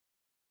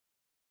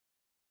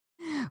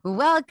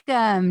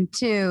Welcome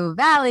to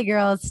Valley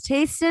Girls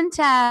Taste and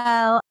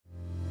Tell.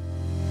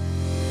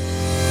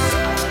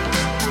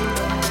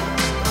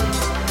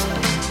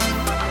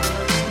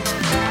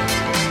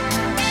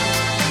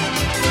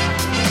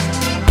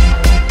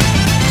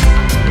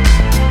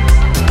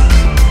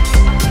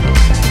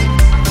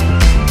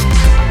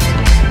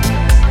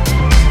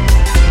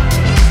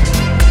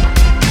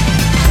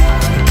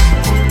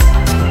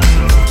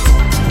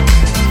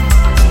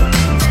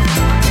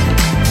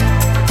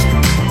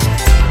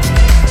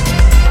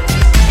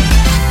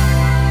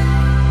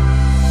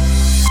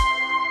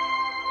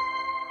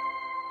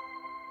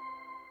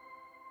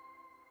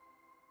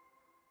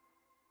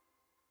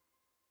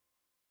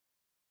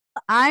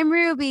 I'm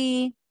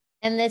Ruby.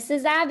 And this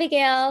is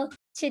Abigail.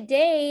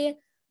 Today,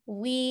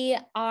 we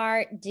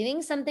are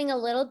doing something a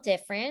little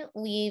different.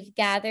 We've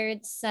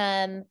gathered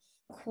some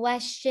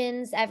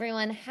questions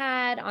everyone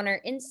had on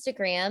our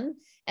Instagram,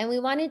 and we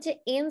wanted to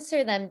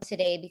answer them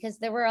today because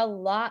there were a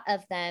lot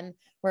of them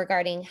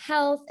regarding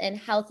health and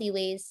healthy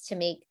ways to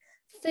make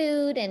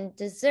food and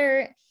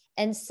dessert.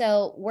 And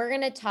so we're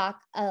going to talk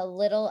a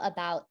little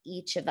about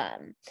each of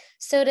them.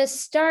 So to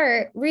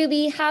start,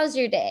 Ruby, how's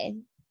your day?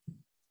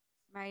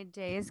 My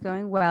day is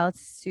going well.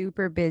 It's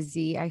super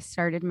busy. I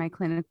started my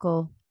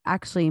medical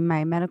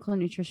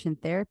nutrition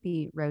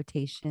therapy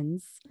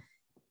rotations,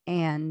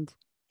 and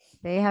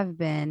they have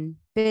been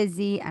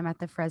busy. I'm at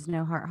the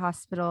Fresno Heart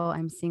Hospital.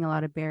 I'm seeing a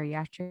lot of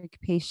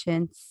bariatric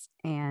patients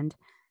and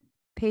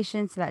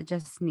patients that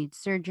just need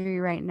surgery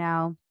right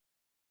now,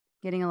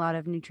 getting a lot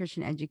of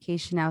nutrition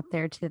education out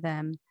there to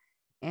them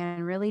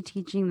and really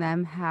teaching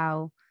them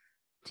how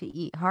to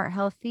eat heart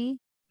healthy.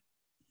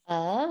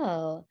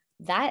 Oh,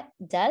 that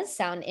does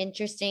sound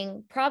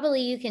interesting. Probably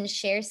you can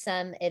share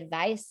some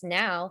advice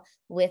now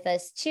with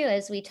us too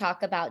as we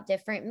talk about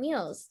different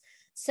meals.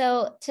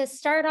 So, to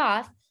start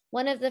off,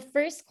 one of the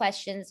first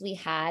questions we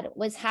had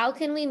was how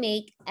can we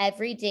make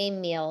everyday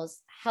meals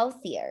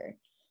healthier?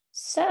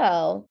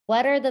 So,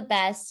 what are the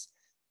best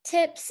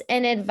tips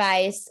and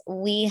advice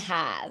we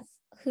have?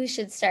 Who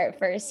should start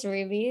first,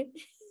 Ruby?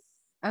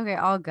 Okay,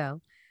 I'll go.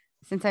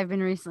 Since I've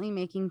been recently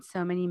making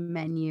so many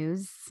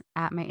menus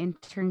at my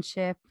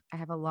internship, I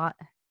have a lot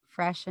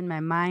fresh in my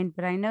mind,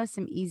 but I know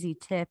some easy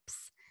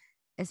tips,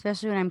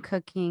 especially when I'm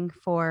cooking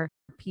for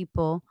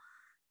people,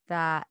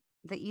 that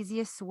the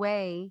easiest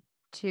way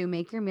to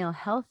make your meal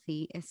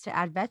healthy is to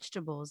add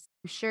vegetables.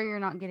 I'm sure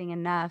you're not getting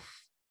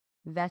enough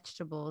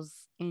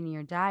vegetables in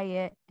your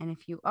diet. And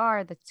if you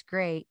are, that's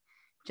great.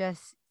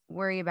 Just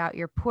worry about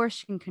your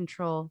portion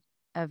control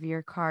of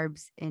your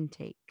carbs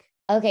intake.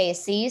 Okay,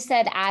 so you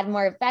said add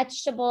more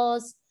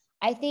vegetables.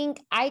 I think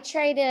I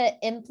try to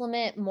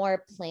implement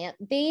more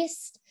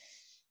plant-based,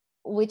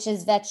 which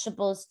is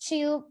vegetables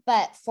too,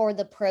 but for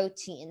the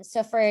protein.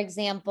 So, for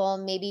example,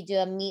 maybe do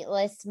a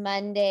meatless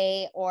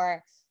Monday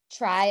or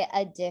try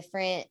a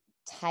different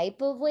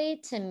type of way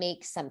to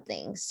make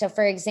something. So,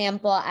 for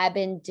example, I've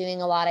been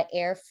doing a lot of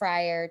air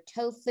fryer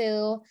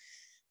tofu.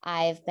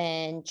 I've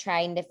been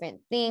trying different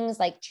things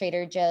like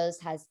Trader Joe's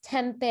has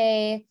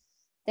tempeh.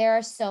 There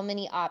are so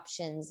many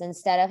options.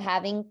 Instead of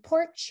having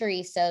pork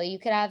chorizo, you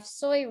could have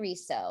soy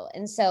riso.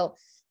 And so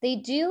they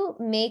do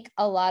make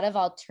a lot of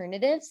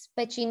alternatives,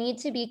 but you need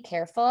to be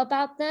careful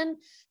about them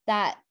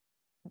that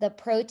the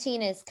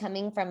protein is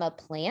coming from a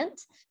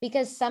plant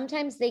because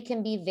sometimes they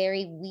can be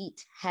very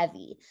wheat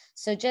heavy.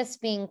 So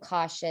just being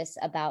cautious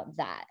about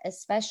that,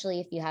 especially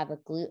if you have a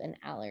gluten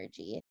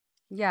allergy.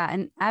 Yeah,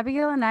 and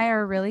Abigail and I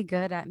are really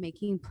good at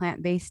making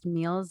plant-based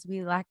meals.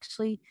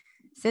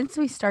 Since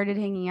we started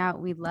hanging out,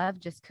 we love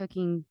just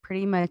cooking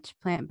pretty much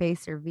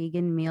plant-based or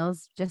vegan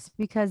meals just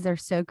because they're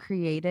so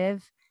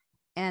creative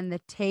and the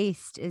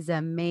taste is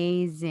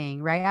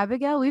amazing. Right,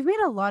 Abigail? We've made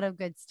a lot of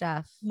good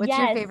stuff. What's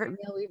your Yes. favorite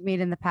meal we've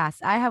made in the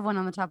past? I have one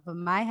on the top of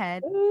my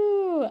head.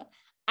 Ooh,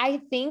 I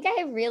think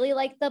I really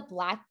like the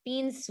black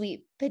bean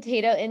sweet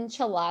potato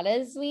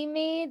enchiladas we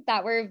made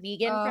that were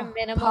vegan from Oh,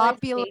 Minimalist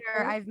popular.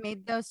 Baker. I've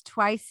made those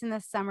twice in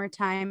the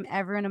summertime.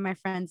 Everyone of my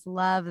friends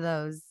love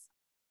those.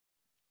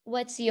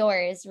 What's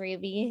yours,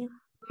 Ruby?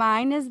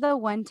 Mine is the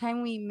one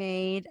time we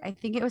made, I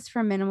think it was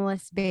from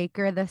Minimalist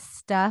Baker, the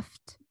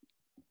stuffed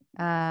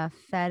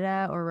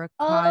feta or ricotta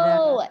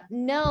Oh,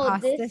 no,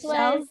 pasta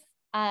shells.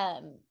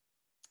 um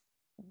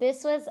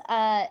this was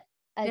a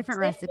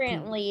Different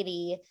different recipe.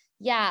 lady.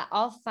 Yeah,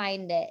 I'll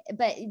find it.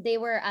 But they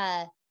were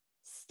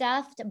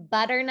stuffed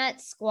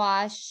butternut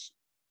squash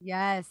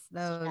Yes,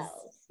 those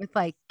shells. with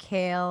like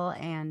kale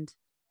and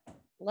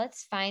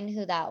Let's find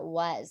who that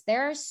was.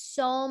 There are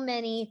so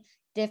many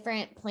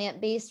different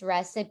plant-based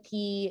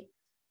recipe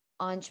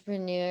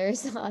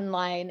entrepreneurs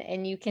online,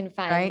 and you can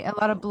find right. A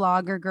lot of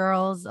blogger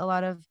girls, a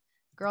lot of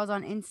girls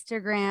on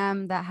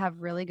Instagram that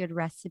have really good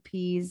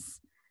recipes.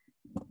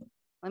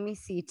 Let me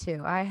see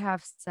too. I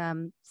have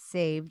some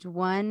saved.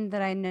 One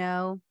that I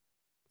know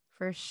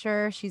for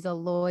sure, she's a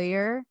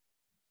lawyer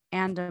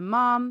and a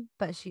mom,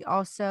 but she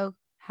also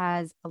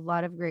has a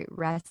lot of great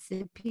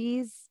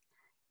recipes.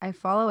 I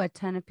follow a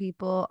ton of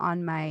people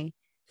on my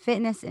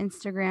fitness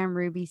Instagram,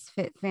 Ruby's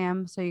Fit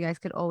Fam. So you guys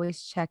could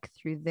always check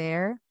through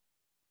there.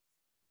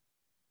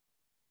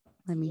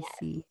 Let me Yes.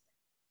 see.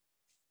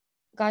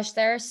 Gosh,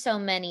 there are so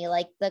many,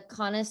 like the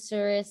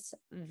Connoisseurus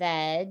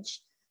Veg,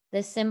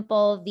 the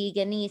Simple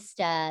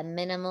Veganista,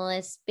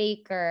 Minimalist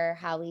Baker,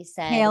 how we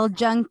said. Kale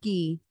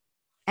Junkie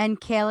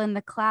and Kale in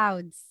the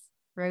Clouds.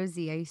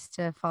 Rosie, I used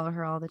to follow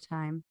her all the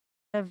time.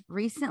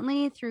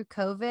 Recently, through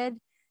COVID,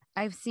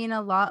 I've seen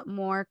a lot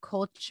more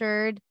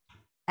cultured,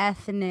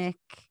 ethnic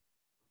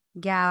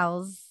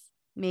gals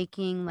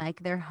making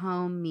like their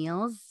home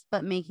meals,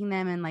 but making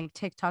them in like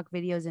TikTok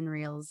videos and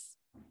reels,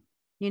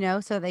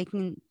 so they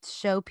can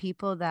show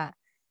people that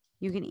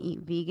you can eat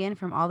vegan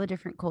from all the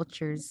different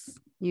cultures.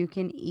 You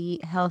can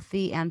eat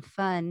healthy and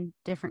fun,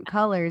 different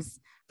colors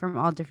from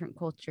all different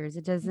cultures.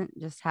 It doesn't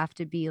just have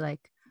to be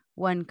like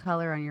one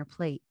color on your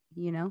plate,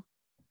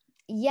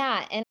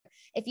 Yeah. And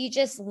if you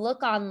just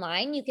look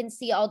online, you can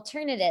see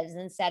alternatives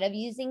instead of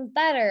using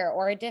butter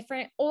or a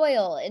different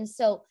oil. And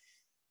so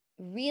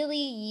really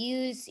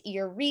use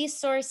your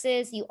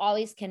resources. You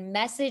always can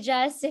message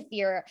us if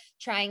you're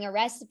trying a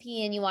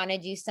recipe and you want to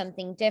do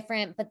something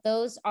different, but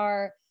those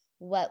are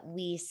what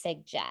we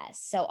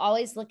suggest. So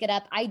always look it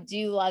up. I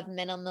do love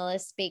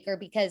Minimalist Baker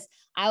because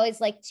I always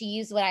like to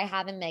use what I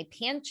have in my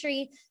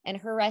pantry, and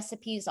her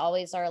recipes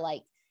always are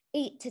like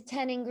 8 to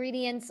 10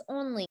 ingredients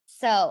only.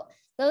 So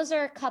those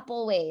are a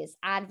couple ways.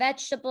 Add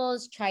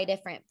vegetables, try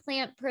different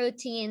plant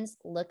proteins,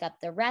 look up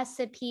the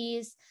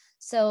recipes.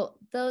 So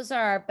those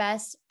are our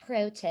best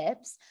pro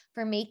tips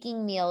for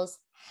making meals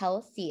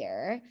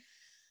healthier.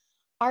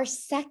 Our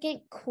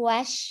second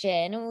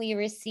question we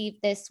received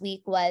this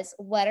week was,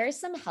 what are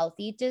some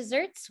healthy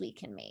desserts we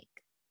can make?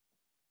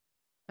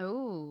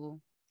 Oh,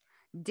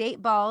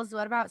 date balls.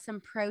 What about some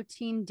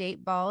protein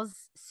date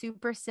balls?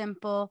 Super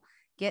simple.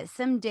 Get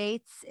some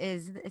dates.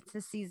 It's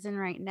the season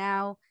right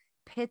now.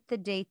 Pit the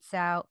dates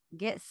out.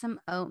 Get some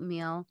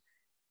oatmeal.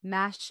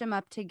 Mash them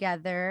up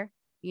together.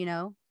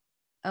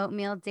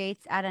 Oatmeal,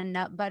 dates. Add a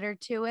nut butter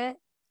to it.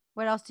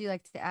 What else do you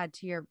like to add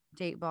to your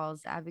date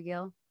balls,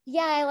 Abigail?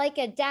 Yeah, I like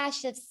a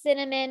dash of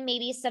cinnamon,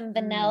 maybe some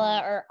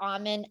vanilla or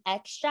almond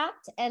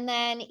extract. And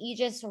then you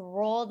just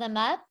roll them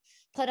up,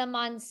 put them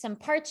on some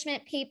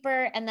parchment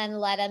paper, and then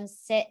let them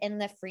sit in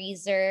the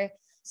freezer.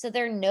 So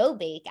they're no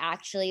bake,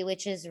 actually,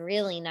 which is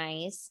really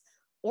nice.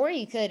 Or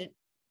you could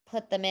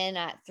put them in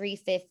at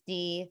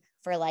 350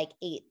 for like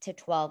 8 to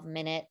 12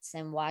 minutes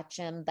and watch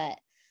them. But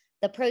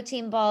the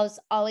protein balls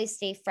always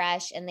stay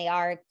fresh and they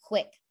are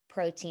quick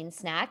protein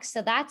snacks.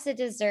 So that's a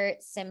dessert,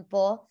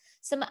 simple.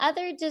 Some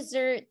other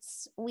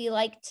desserts we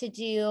like to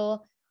do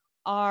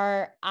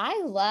are,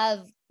 I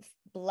love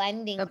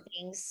blending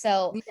things.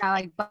 So yeah,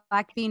 like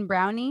black bean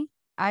brownie.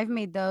 I've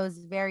made those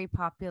very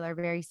popular,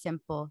 very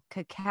simple.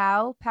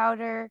 Cacao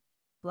powder,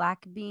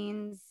 black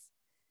beans,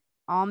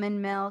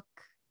 almond milk,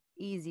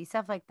 easy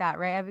stuff like that,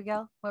 right,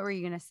 Abigail? What were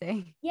you gonna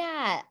say?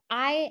 yeah,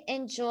 I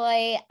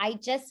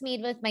just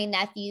made with my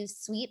nephew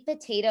sweet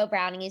potato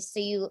brownies. So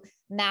you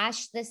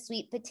mash the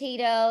sweet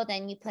potato,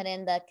 then you put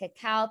in the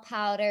cacao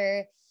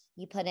powder,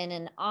 you put in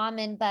an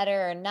almond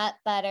butter or nut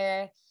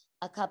butter,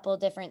 a couple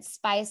different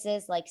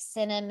spices like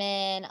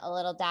cinnamon, a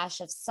little dash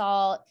of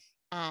salt,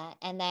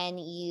 and then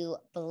you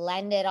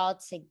blend it all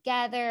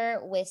together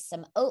with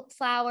some oat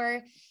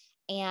flour.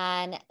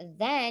 And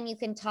then you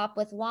can top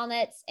with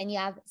walnuts and you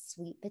have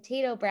sweet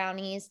potato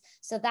brownies.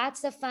 So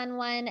that's a fun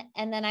one.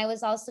 And then I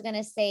was also going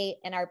to say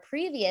in our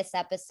previous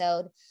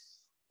episode,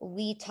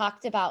 we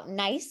talked about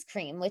nice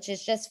cream, which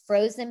is just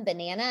frozen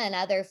banana and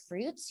other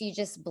fruits. You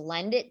just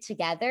blend it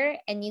together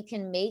and you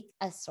can make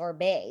a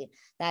sorbet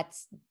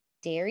that's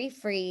dairy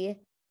free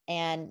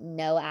and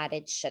no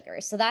added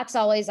sugar. So that's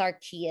always our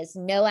key, is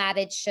no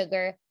added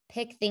sugar.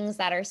 Pick things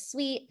that are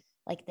sweet,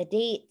 like the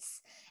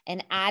dates,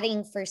 and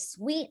adding for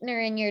sweetener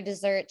in your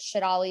dessert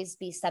should always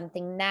be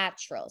something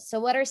natural. So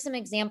what are some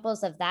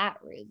examples of that,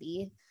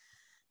 Ruby?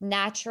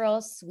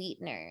 Natural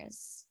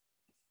sweeteners.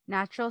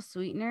 Natural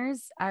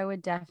sweeteners, I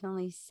would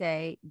definitely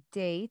say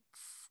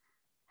dates.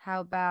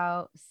 How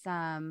about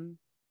some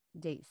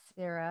date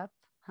syrup,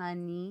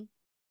 honey?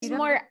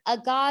 More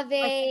agave.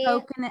 Like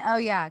coconut. Oh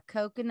yeah,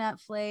 coconut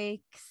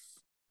flakes.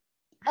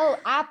 Oh,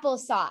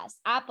 applesauce.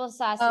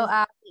 Applesauce Oh,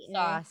 is sweetener.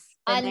 applesauce,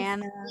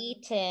 banana.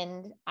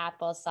 Unsweetened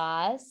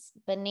applesauce,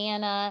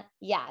 banana.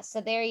 Yeah,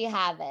 so there you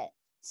have it.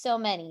 So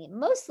many.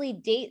 Mostly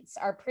dates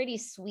are pretty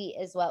sweet,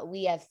 is what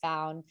we have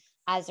found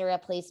as a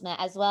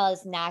replacement, as well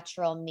as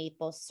natural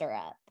maple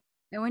syrup.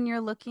 And when you're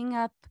looking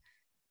up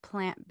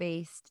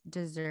plant-based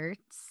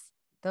desserts,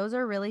 those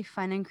are really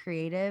fun and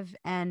creative.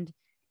 And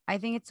I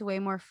think it's way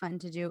more fun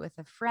to do it with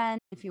a friend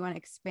if you want to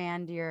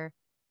expand your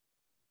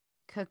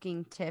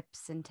cooking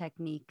tips and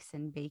techniques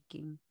and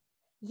baking.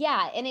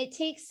 Yeah, and it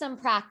takes some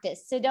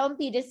practice. So don't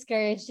be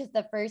discouraged if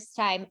the first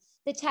time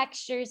the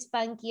texture's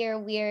funky or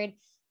weird.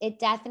 It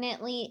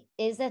definitely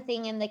is a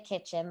thing in the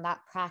kitchen that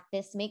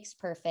practice makes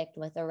perfect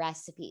with a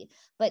recipe.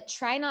 But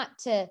try not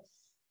to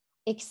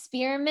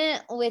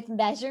experiment with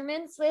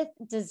measurements with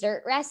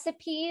dessert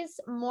recipes,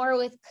 more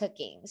with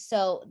cooking.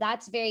 So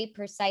that's very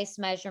precise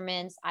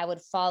measurements. I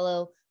would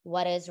follow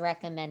what is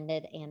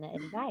recommended and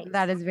advised.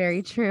 That is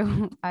very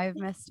true. I've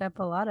messed up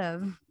a lot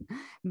of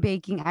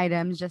baking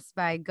items just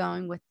by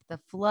going with the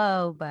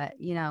flow, but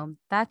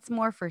that's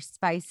more for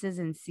spices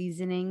and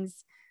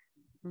seasonings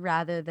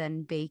rather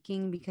than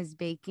baking, because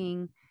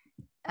baking,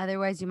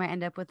 otherwise you might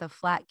end up with a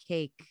flat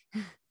cake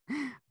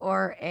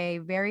or a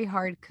very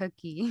hard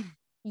cookie.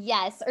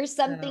 Yes, or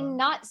something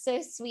not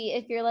so sweet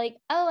if you're like,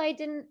 oh, I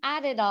didn't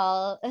add it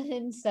all.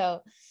 And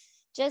so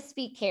just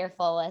be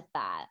careful with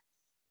that.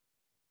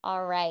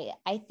 All right.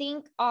 I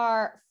think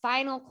our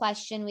final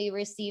question we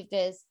received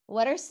is,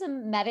 what are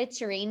some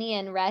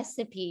Mediterranean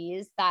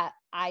recipes that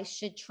I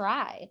should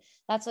try?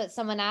 That's what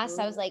someone asked.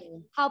 I was like,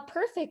 how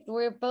perfect.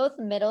 We're both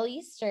Middle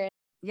Eastern.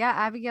 Yeah,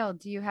 Abigail,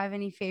 do you have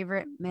any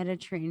favorite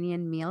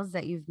Mediterranean meals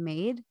that you've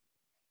made?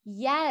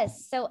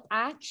 Yes. So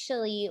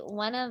actually,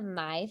 one of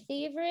my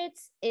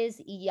favorites is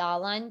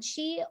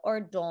yalanchi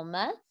or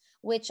dolma,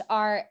 which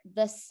are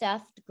the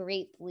stuffed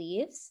grape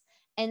leaves.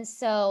 And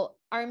so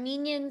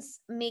Armenians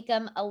make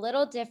them a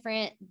little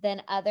different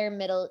than other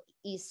Middle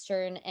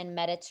Eastern and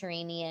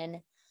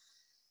Mediterranean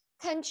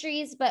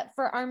countries. But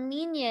for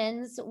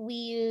Armenians, we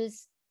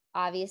use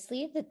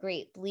obviously the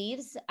grape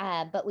leaves,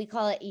 but we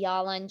call it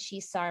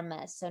yalanchi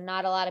sarma. So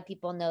not a lot of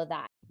people know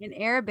that. In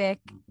Arabic,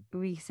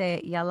 we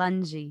say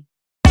yalanji.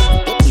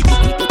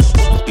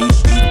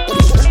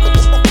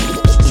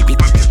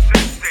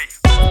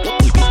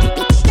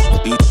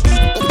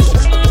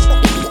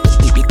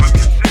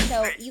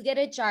 So you get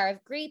a jar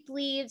of grape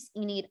leaves,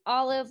 you need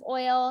olive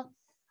oil,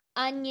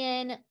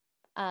 onion,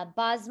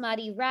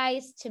 basmati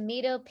rice,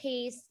 tomato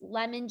paste,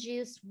 lemon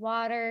juice,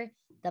 water,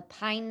 the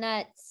pine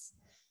nuts,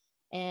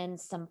 and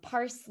some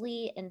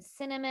parsley and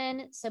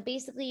cinnamon. So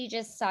basically you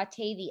just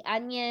saute the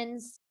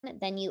onions,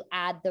 then you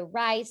add the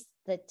rice,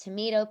 the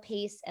tomato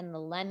paste, and the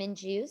lemon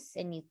juice,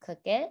 and you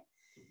cook it.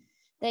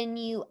 Then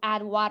you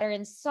add water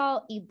and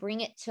salt, you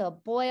bring it to a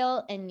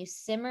boil, and you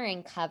simmer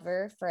and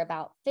cover for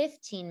about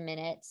 15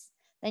 minutes.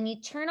 Then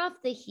you turn off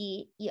the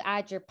heat, you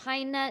add your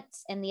pine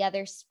nuts and the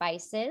other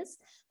spices,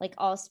 like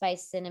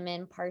allspice,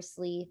 cinnamon,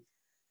 parsley,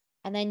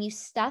 and then you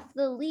stuff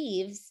the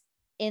leaves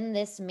in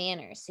this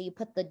manner. So you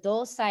put the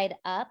dole side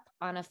up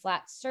on a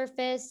flat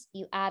surface,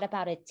 you add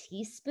about a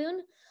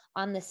teaspoon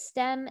on the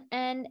stem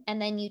end,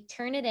 and then you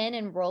turn it in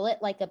and roll it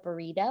like a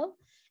burrito.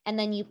 And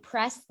then you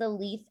press the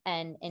leaf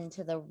end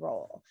into the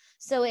roll.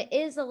 So it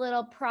is a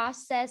little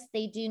process.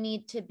 They'll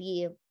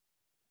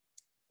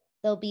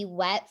be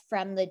wet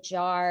from the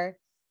jar,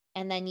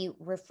 and then you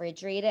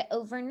refrigerate it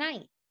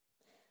overnight.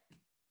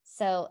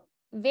 So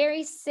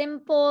very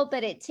simple,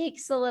 but it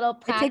takes a little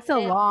practice. It takes a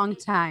long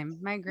time.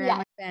 My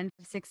grandma spent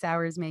 6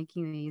 hours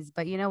making these,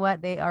 but you know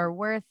what? They are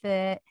worth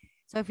it.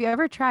 So if you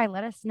ever try,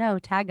 let us know.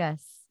 Tag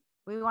us.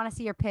 We want to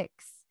see your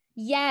pics.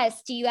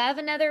 Yes. Do you have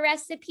another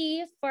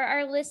recipe for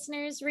our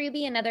listeners,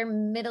 Ruby? Another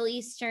Middle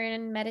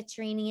Eastern,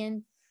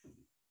 Mediterranean?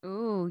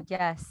 Ooh,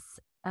 yes.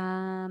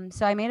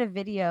 So I made a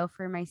video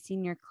for my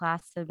senior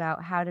class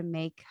about how to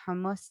make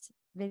hummus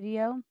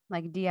video,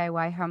 like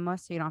DIY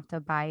hummus, so you don't have to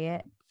buy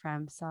it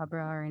from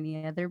Sabra or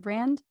any other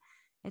brand.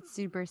 It's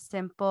super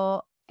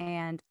simple,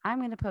 and I'm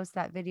going to post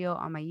that video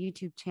on my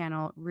YouTube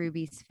channel,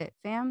 Ruby's Fit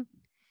Fam.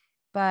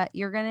 But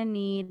you're going to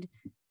need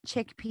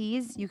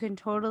chickpeas. You can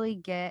totally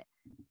get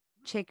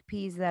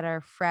chickpeas that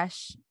are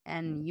fresh,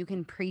 and you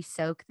can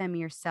pre-soak them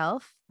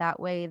yourself. That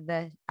way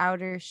the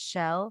outer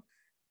shell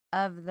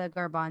of the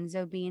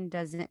garbanzo bean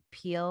doesn't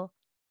peel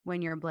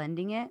when you're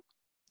blending it.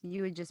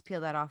 You would just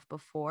peel that off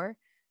before.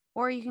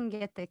 Or you can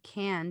get the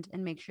canned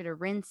and make sure to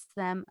rinse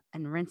them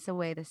and rinse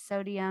away the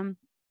sodium.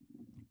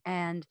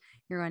 And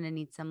you're going to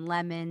need some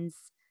lemons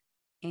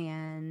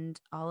and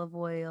olive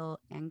oil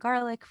and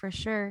garlic for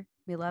sure.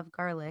 We love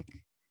garlic.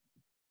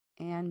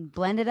 And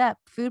blend it up.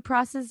 Food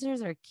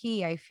processors are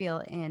key, I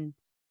feel, in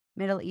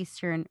Middle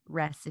Eastern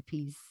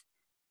recipes.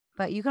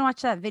 But you can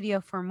watch that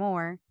video for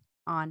more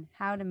on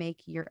how to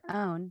make your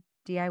own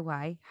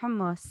DIY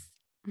hummus.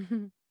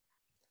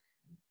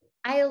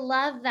 I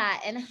love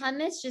that. And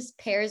hummus just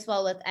pairs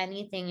well with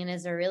anything and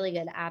is a really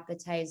good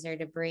appetizer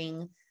to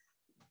bring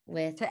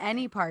with to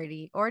any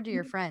party or to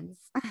your friends.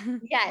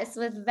 Yes,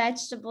 with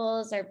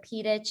vegetables or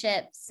pita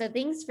chips. So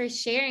thanks for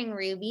sharing,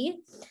 Ruby.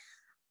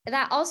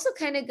 That also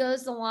kind of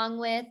goes along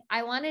with,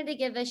 I wanted to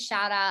give a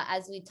shout out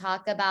as we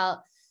talk about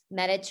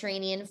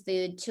Mediterranean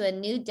food to a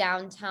new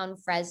downtown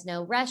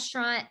Fresno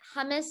restaurant,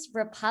 Hummus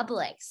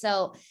Republic.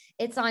 So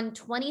it's on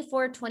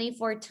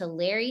 2424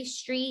 Tulare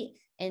Street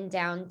in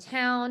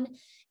downtown,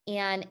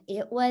 and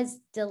it was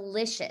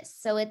delicious.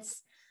 So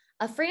it's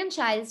a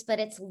franchise, but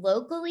it's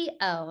locally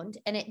owned,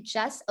 and it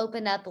just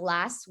opened up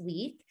last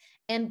week.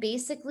 And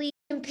basically, you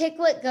can pick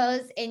what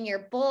goes in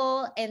your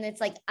bowl, and it's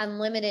like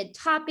unlimited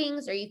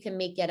toppings, or you can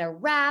make it a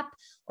wrap,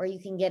 or you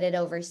can get it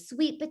over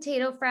sweet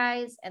potato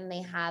fries. And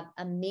they have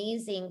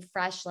amazing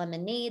fresh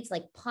lemonades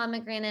like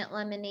pomegranate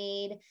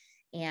lemonade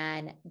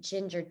and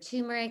ginger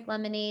turmeric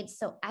lemonade.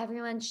 So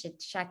everyone should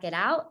check it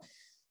out.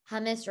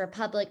 Hummus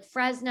Republic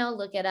Fresno.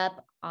 Look it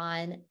up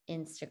on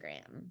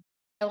Instagram.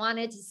 I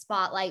wanted to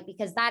spotlight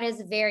because that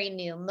is very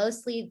new.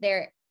 Mostly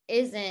there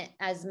isn't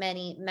as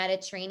many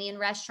Mediterranean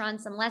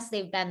restaurants unless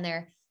they've been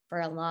there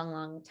for a long,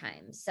 long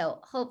time. So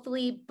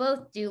hopefully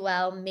both do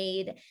well,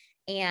 Made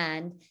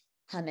and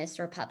Hummus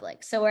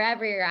Republic. So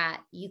wherever you're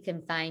at, you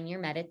can find your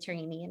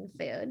Mediterranean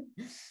food.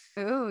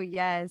 Oh,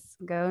 yes.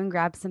 Go and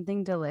grab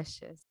something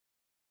delicious.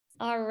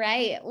 All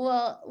right.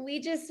 Well,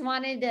 we just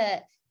wanted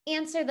to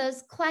answer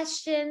those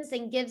questions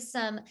and give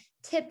some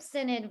tips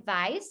and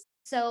advice.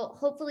 So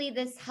hopefully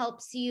this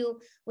helps you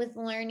with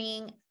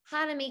learning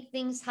how to make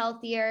things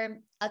healthier,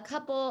 a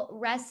couple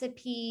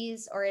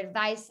recipes or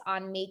advice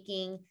on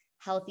making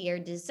healthier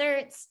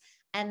desserts,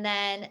 and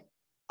then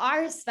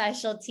our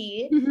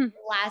specialty,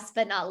 last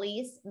but not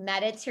least,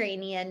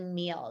 Mediterranean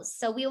meals.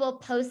 So we will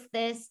post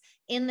this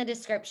in the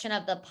description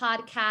of the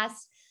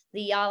podcast,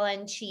 the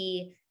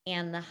Yalanchi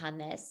and the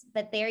hummus.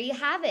 But there you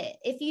have it.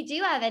 If you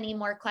do have any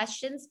more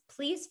questions,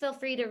 please feel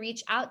free to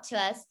reach out to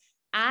us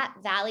at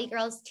Valley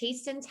Girls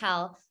Taste and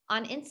Tell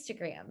on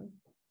Instagram.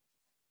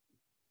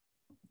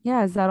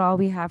 Yeah, is that all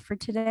we have for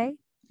today?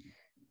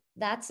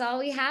 That's all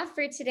we have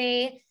for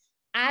today.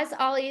 As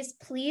always,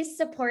 please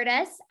support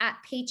us at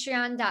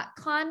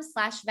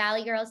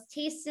patreon.com/Valley Girls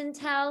Taste and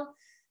Tell.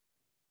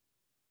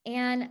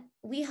 And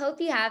we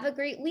hope you have a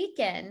great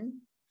weekend.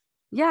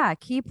 Yeah,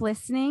 keep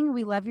listening.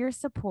 We love your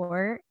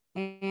support,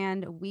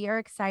 and we are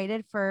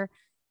excited for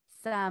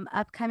some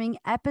upcoming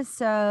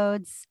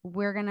episodes.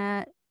 We're going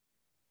to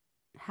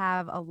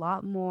have a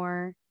lot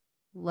more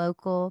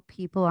local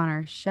people on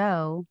our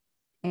show,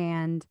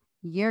 and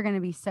you're going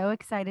to be so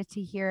excited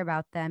to hear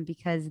about them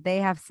because they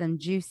have some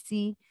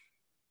juicy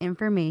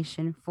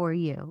information for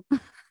you.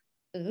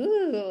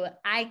 Ooh,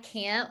 I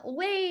can't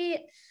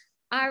wait.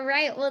 All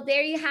right. Well,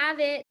 there you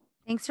have it.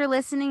 Thanks for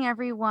listening,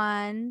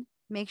 everyone.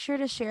 Make sure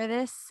to share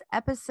this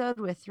episode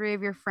with 3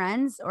 of your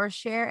friends, or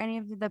share any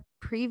of the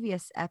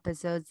previous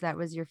episodes that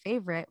was your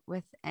favorite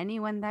with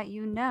anyone that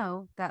you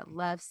know that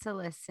loves to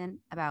listen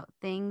about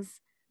things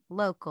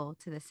local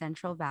to the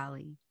Central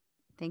Valley.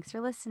 Thanks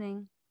for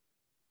listening.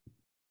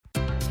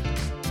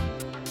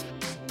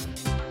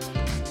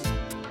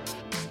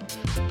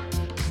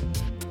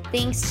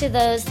 Thanks to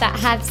those that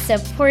have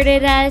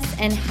supported us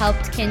and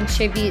helped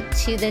contribute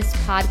to this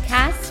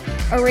podcast.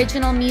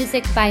 Original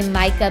music by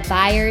Micah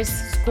Byers,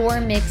 score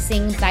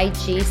mixing by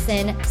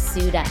Jason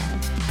Suda.